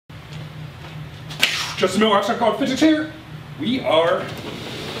Justin Miller, Oxford College Physics here. We are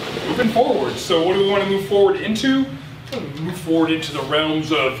moving forward. So what do we want to move forward into? We're going to move forward into the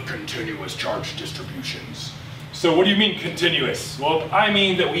realms of continuous charge distributions. So what do you mean continuous? Well, I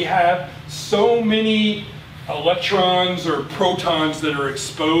mean that we have so many electrons or protons that are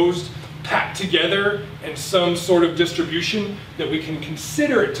exposed, packed together in some sort of distribution that we can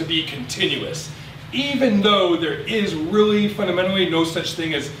consider it to be continuous, even though there is really fundamentally no such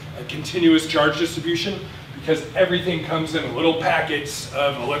thing as a continuous charge distribution, because everything comes in little packets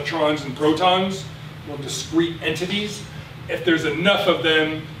of electrons and protons, little discrete entities. If there's enough of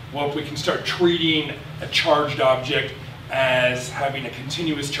them, well, we can start treating a charged object as having a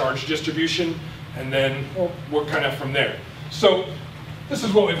continuous charge distribution, and then we'll work kind of from there. So this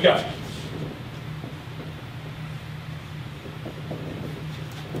is what we've got.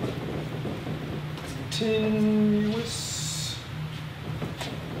 Continuous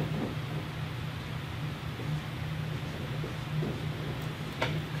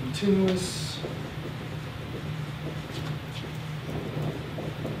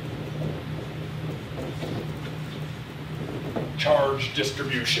charge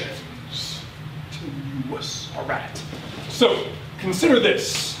distributions. Continuous. All right. So consider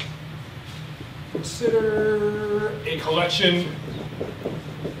this. Consider a collection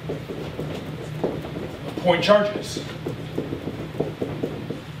of point charges.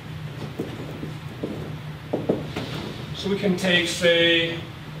 So we can take, say,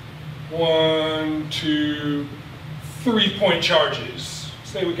 1, 2, 3 point charges.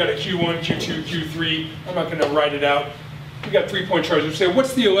 Say we got a Q1, Q2, Q3. I'm not going to write it out. We got 3 point charges. We say,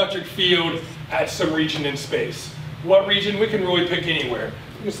 what's the electric field at some region in space? What region? We can really pick anywhere.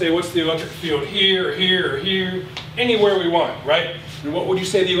 We can say, what's the electric field here, or here, or here? Anywhere we want, right? And what would you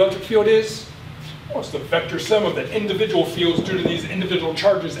say the electric field is? Well, it's the vector sum of the individual fields due to these individual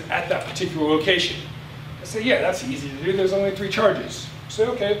charges at that particular location. I say, yeah, that's easy to do. There's only 3 charges. Say,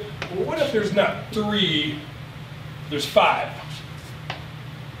 okay, well, what if there's not 3, there's 5?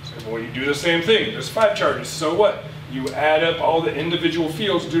 So, well, you do the same thing. There's 5 charges. So what? You add up all the individual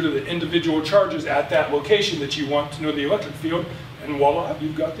fields due to the individual charges at that location that you want to know the electric field, and voila,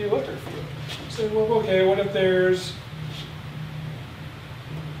 you've got the electric field. So, well, okay, what if there's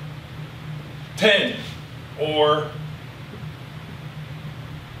 10 or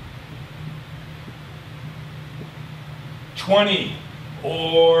 20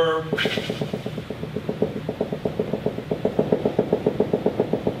 or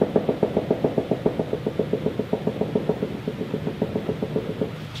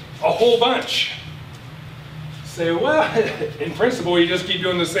a whole bunch? Say, well, in principle, you just keep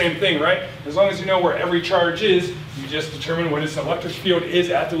doing the same thing, right? As long as you know where every charge is, you just determine what its electric field is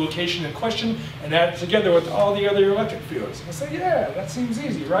at the location in question and add it together with all the other electric fields. I say, yeah, that seems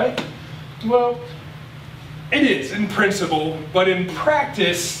easy, right? Well, it is in principle, but in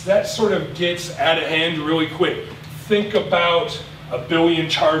practice, that sort of gets out of hand really quick. Think about a billion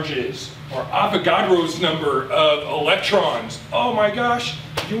charges or Avogadro's number of electrons. Oh my gosh,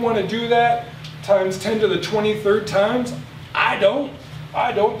 you want to do that times 10 to the 23rd times? I don't.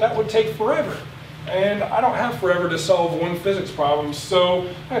 That would take forever. And I don't have forever to solve one physics problem, so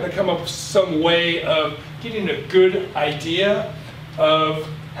I had to come up with some way of getting a good idea of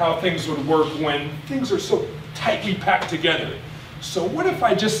how things would work when things are so tightly packed together. So what if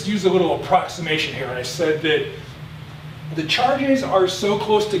I just use a little approximation here, and I said that the charges are so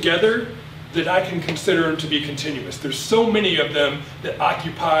close together that I can consider them to be continuous. There's so many of them that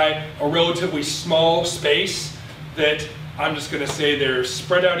occupy a relatively small space that I'm just going to say they're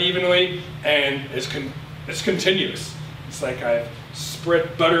spread out evenly and it's continuous. It's like I've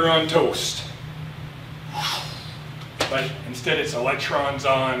spread butter on toast. But instead it's electrons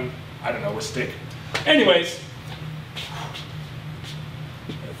on, I don't know, a stick. Anyways,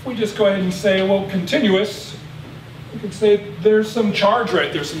 if we just go ahead and say, well, continuous, we can say there's some charge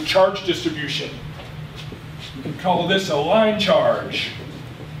right there, some charge distribution. We can call this a line charge.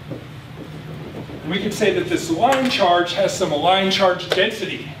 And we can say that this line charge has some line charge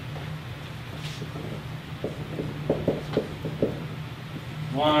density.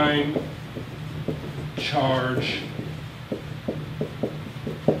 Line charge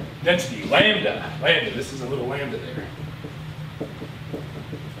density, lambda. This is a little lambda there.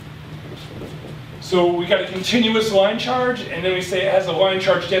 So we got a continuous line charge, and then we say it has a line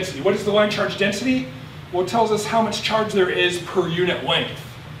charge density. What is the line charge density? Well, it tells us how much charge there is per unit length.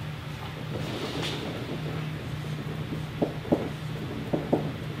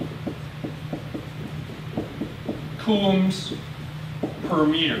 Coulombs per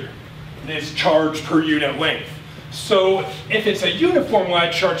meter. It is charge per unit length. So if it's a uniform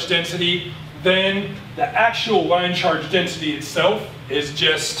line charge density, then the actual line charge density itself is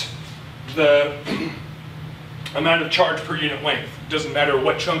just the amount of charge per unit length. It doesn't matter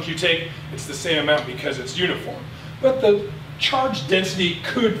what chunk you take, it's the same amount because it's uniform. But the charge density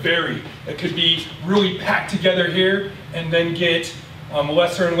could vary. It could be really packed together here and then get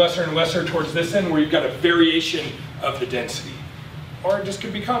lesser and lesser and lesser towards this end where you've got a variation of the density. Or it just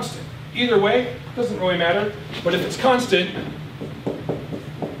could be constant. Either way, it doesn't really matter. But if it's constant,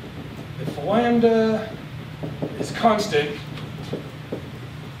 if lambda is constant,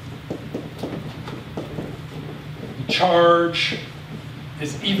 the charge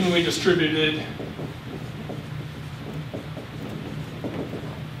is evenly distributed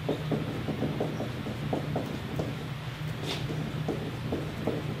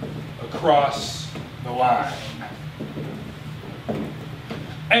across the line.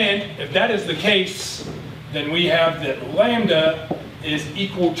 And if that is the case, then we have that lambda is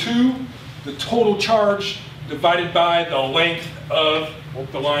equal to the total charge divided by the length of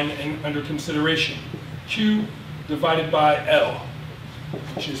the line under consideration. Q divided by L,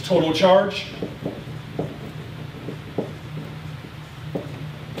 which is total charge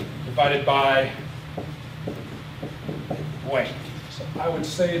divided by length. So I would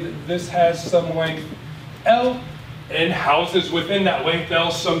say that this has some length L and houses within that length L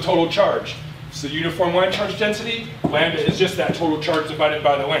some total charge. So uniform line charge density, lambda is just that total charge divided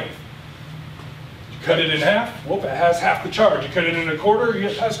by the length. You cut it in half, whoop, it has half the charge. You cut it in a quarter,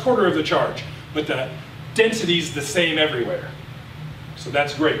 it has a quarter of the charge. But the density is the same everywhere. So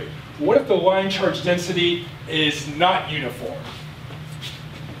that's great. What if the line charge density is not uniform?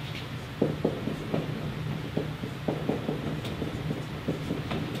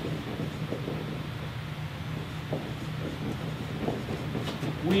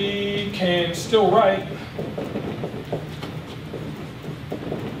 We can still write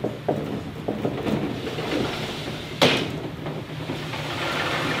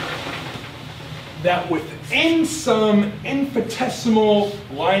that within some infinitesimal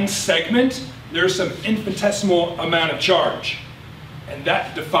line segment, there's some infinitesimal amount of charge. And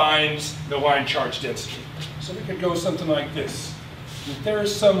that defines the line charge density. So we could go something like this.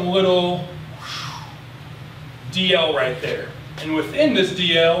 There's some little dl right there. And within this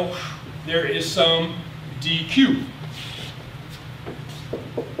dl, there is some dq.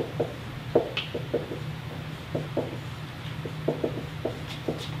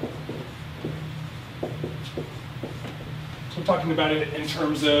 So I'm talking about it in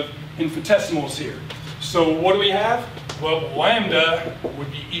terms of infinitesimals here. So what do we have? Well, lambda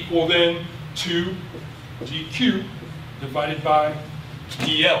would be equal then to dq divided by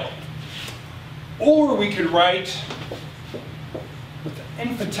dl. Or we could write that the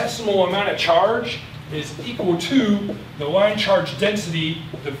infinitesimal amount of charge is equal to the line charge density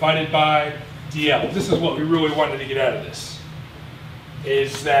divided by dl. This is what we really wanted to get out of this,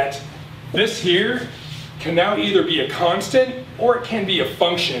 is that this here can now either be a constant or it can be a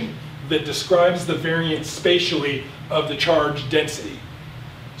function that describes the variance spatially of the charge density.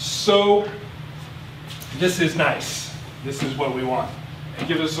 So this is nice. This is what we want. It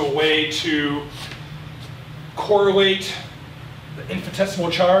gives us a way to correlate the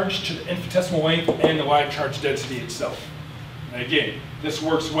infinitesimal charge to the infinitesimal length and the line charge density itself. And again, this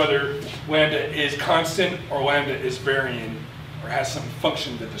works whether lambda is constant or lambda is varying or has some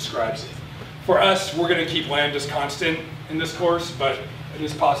function that describes it. For us, we're going to keep lambdas constant in this course, but it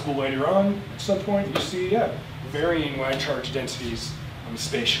is possible later on, at some point, you see, varying line charge densities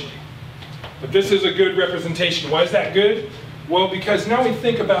spatially. But this is a good representation. Why is that good? Well, because now we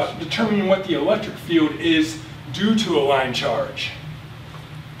think about determining what the electric field is due to a line charge.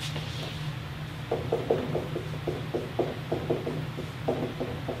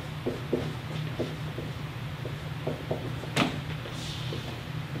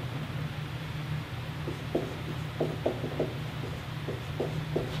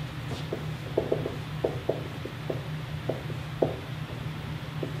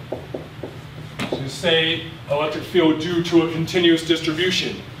 Say electric field due to a continuous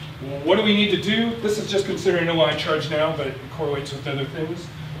distribution. What do we need to do? This is just considering a line charge now, but it correlates with other things.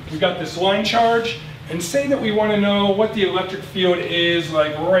 We've got this line charge, and say that we want to know what the electric field is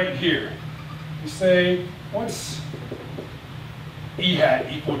like right here. We say, what's E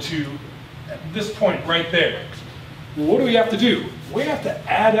hat equal to at this point right there? Well, what do we have to do? We have to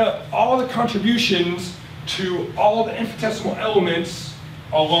add up all the contributions to all the infinitesimal elements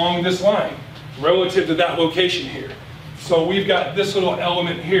along this line relative to that location here. So we've got this little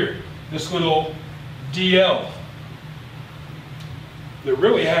element here, this little dl, that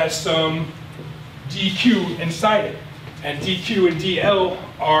really has some dq inside it. And dq and dl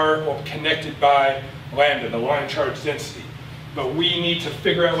are connected by lambda, the line charge density. But we need to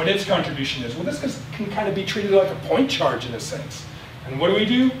figure out what its contribution is. Well, this can kind of be treated like a point charge in a sense. And what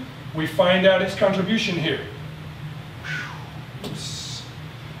do? We find out its contribution here. Oops.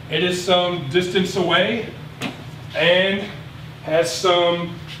 It is some distance away and has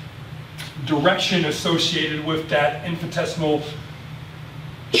some direction associated with that infinitesimal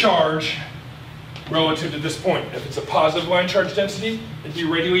charge relative to this point. If it's a positive line charge density, it'd be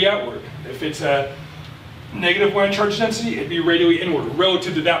radially outward. If it's a negative line charge density, it'd be radially inward,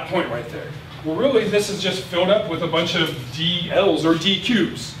 relative to that point right there. Well, really, this is just filled up with a bunch of dLs or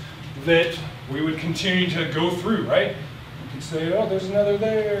dQs that we would continue to go through, right? We could say, oh, there's another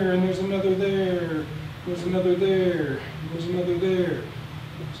there, and there's another there, there's another there, there's another there,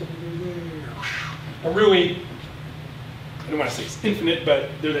 there's another there. And really, I don't want to say it's infinite, but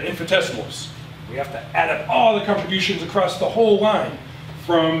they're the infinitesimals. We have to add up all the contributions across the whole line,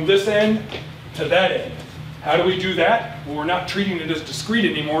 from this end to that end. How do we do that? Well, we're not treating it as discrete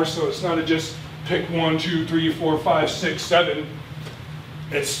anymore, so it's not a just pick 1, 2, 3, 4, 5, 6, 7.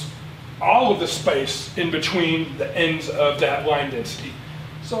 It's all of the space in between the ends of that line density.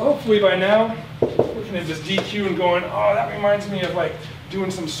 So hopefully by now, looking at this dq and going, oh, that reminds me of like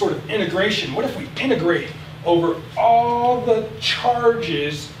doing some sort of integration. What if we integrate over all the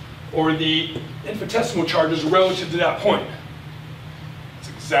charges or the infinitesimal charges relative to that point? That's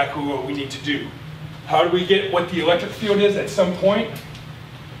exactly what we need to do. How do we get what the electric field is at some point?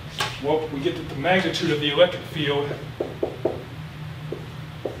 Well, we get that the magnitude of the electric field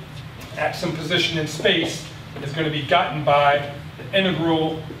at some position in space is going to be gotten by the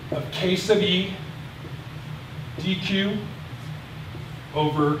integral of k sub e dq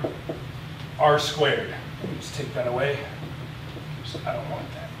over r squared. Let me just take that away. I don't want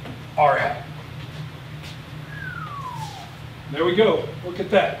that. R hat. There we go. Look at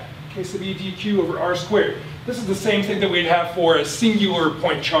that. K sub e dq over r squared. This is the same thing that we'd have for a singular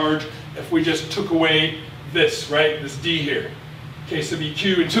point charge if we just took away this, right? This d here. K sub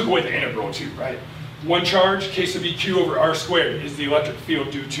eq, and took away the integral too, right? One charge, k sub eq over r squared, is the electric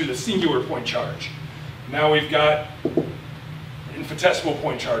field due to the singular point charge. Now we've got infinitesimal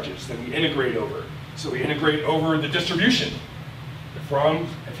point charges that we integrate over. So we integrate over the distribution from,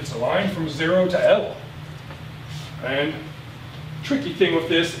 if it's a line, from 0 to L. And tricky thing with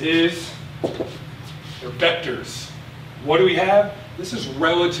this is they're vectors. What do we have? This is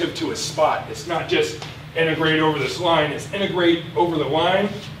relative to a spot. It's not just integrate over this line, it's integrate over the line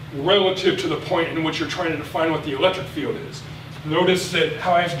relative to the point in which you're trying to define what the electric field is. Notice that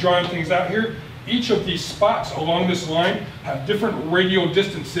how I've drawn things out here, each of these spots along this line have different radial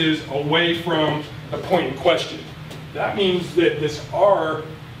distances away from the point in question. That means that this R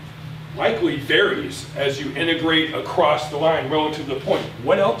likely varies as you integrate across the line relative to the point.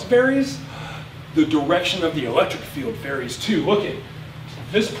 What else varies? The direction of the electric field varies too. Look at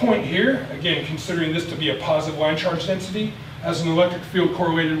this point here, again, considering this to be a positive line charge density, has an electric field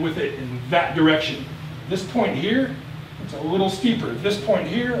correlated with it in that direction. This point here, it's a little steeper. This point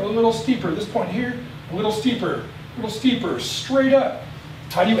here, a little steeper. This point here, a little steeper, straight up.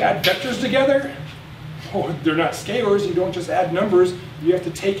 How do you add vectors together? Well, they're not scalars. You don't just add numbers. You have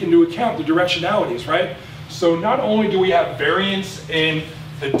to take into account the directionalities, right? So not only do we have variance in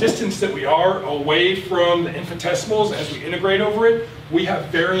the distance that we are away from the infinitesimals as we integrate over it, we have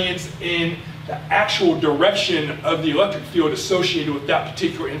variance in the actual direction of the electric field associated with that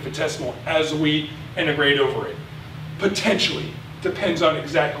particular infinitesimal as we integrate over it. Potentially. Depends on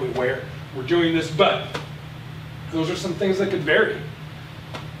exactly where we're doing this, but those are some things that could vary.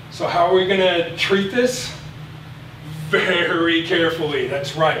 So how are we going to treat this? Very carefully.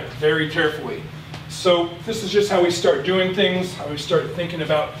 That's right, very carefully. So this is just how we start doing things, how we start thinking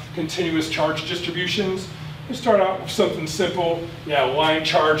about continuous charge distributions. We start out with something simple, line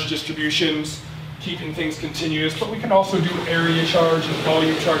charge distributions, keeping things continuous, but we can also do area charge and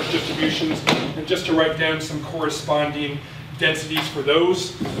volume charge distributions, and just to write down some corresponding densities for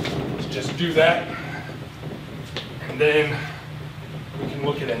those, let's just do that. And then we can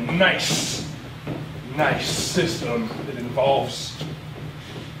look at a nice system that involves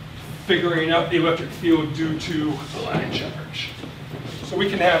figuring out the electric field due to the line charge. So we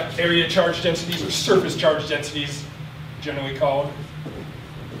can have area charge densities, or surface charge densities, generally called.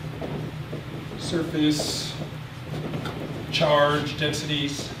 Surface charge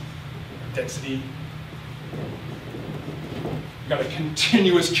densities, density. We've got a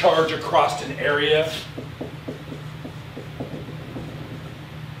continuous charge across an area.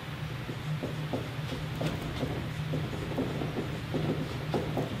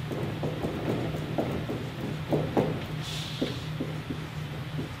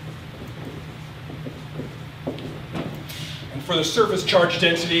 for the surface charge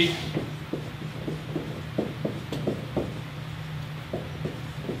density,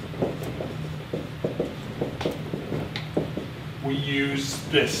 we use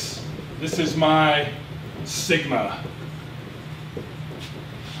this. This is my sigma.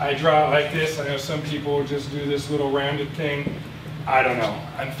 I draw it like this. I know some people just do this little rounded thing. I don't know.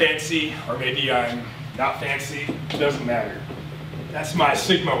 I'm fancy, or maybe I'm not fancy. It doesn't matter. That's my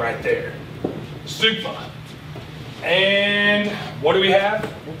sigma right there. Sigma. And what do we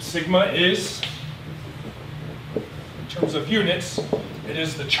have? Sigma is, in terms of units, it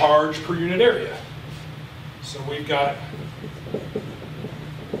is the charge per unit area. So we've got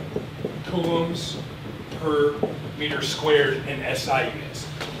coulombs per meter squared in SI units.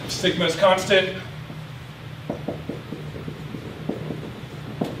 If sigma is constant,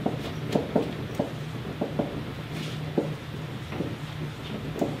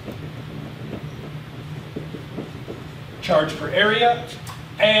 charge per area,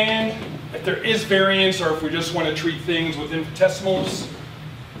 and if there is variance, or if we just want to treat things with infinitesimals,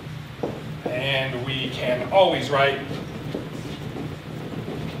 and we can always write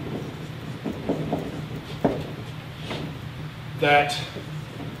that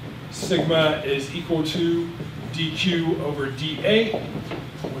sigma is equal to dq over dA,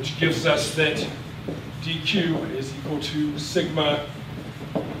 which gives us that dq is equal to sigma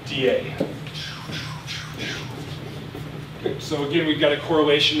dA. Okay, so again, we've got a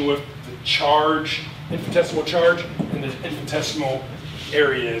correlation with the charge, infinitesimal charge, and the infinitesimal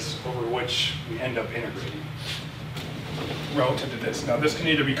areas over which we end up integrating relative to this. Now this can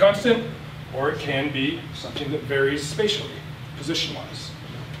either be constant, or it can be something that varies spatially, position-wise.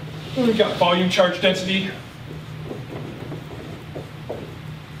 Then we've got volume charge density.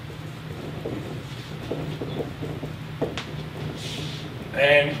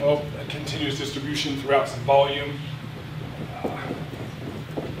 And, well, a continuous distribution throughout some volume.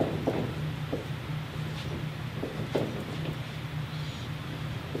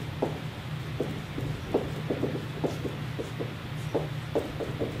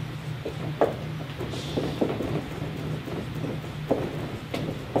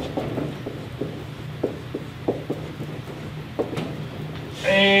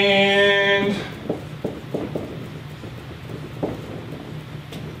 And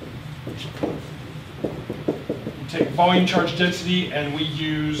we take volume charge density and we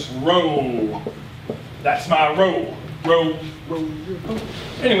use rho. That's my rho. Rho.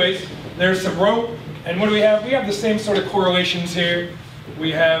 Anyways, there's some rho. And what do we have? We have the same sort of correlations here.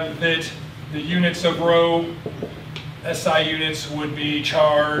 We have that the units of rho, SI units would be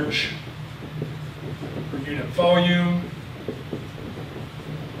charge per unit volume.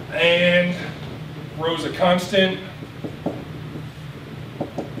 And rho is a constant.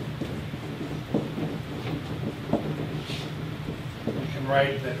 We can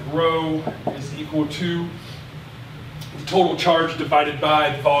write that rho is equal to the total charge divided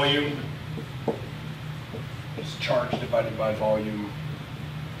by the volume. It's charge divided by volume.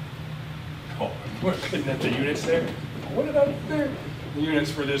 Oh, we're putting at the units there. What did I do there? The units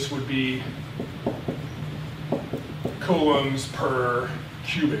for this would be coulombs per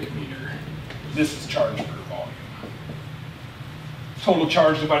cubic meter. This is charge per volume. Total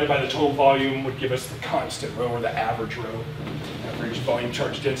charge divided by the total volume would give us the constant rho, or the average rho, average volume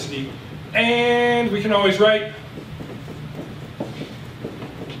charge density. And we can always write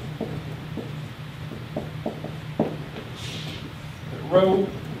that rho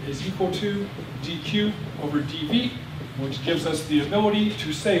is equal to dq over dv, which gives us the ability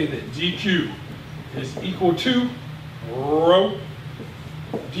to say that dq is equal to rho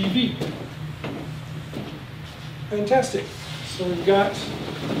dV. Fantastic. So we've got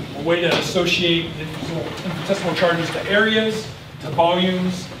a way to associate infinitesimal charges to areas, to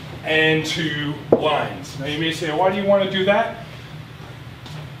volumes, and to lines. Now you may say, why do you want to do that?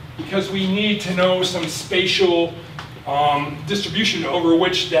 Because we need to know some spatial distribution over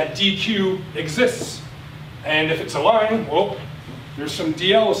which that dq exists. And if it's a line, well, there's some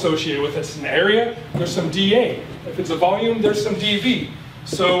dl associated with it. It's an area, there's some dA. If it's a volume, there's some dV.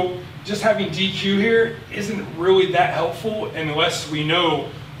 So just having dq here isn't really that helpful unless we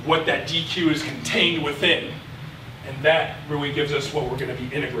know what that dq is contained within. And that really gives us what we're going to be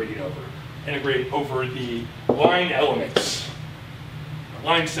integrating over. Integrate over the line elements, the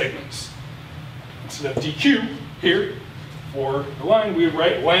line segments. Instead of dq here, for the line, we would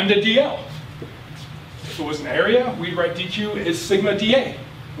write lambda dl. If it was an area, we'd write dq as sigma dA.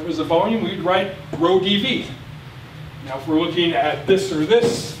 If it was a volume, we'd write rho dV. Now if we're looking at this or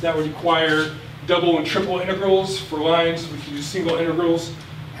this, that would require double and triple integrals. For lines, we can use single integrals,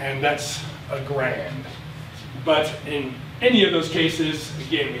 and that's a grand. But in any of those cases,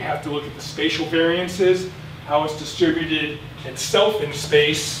 again, we have to look at the spatial variances, how it's distributed itself in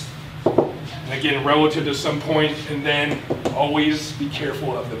space, and again, relative to some point, and then always be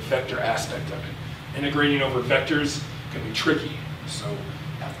careful of the vector aspect of it. Integrating over vectors can be tricky, so you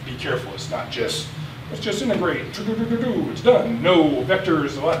have to be careful. It's not just, let's just integrate, it's done. No, vector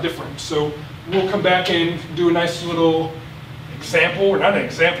is a lot different. So we'll come back and do a nice little example, or not an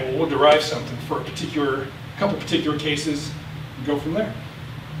example, we'll derive something for a couple particular cases and go from there.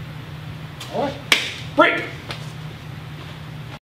 All right, break.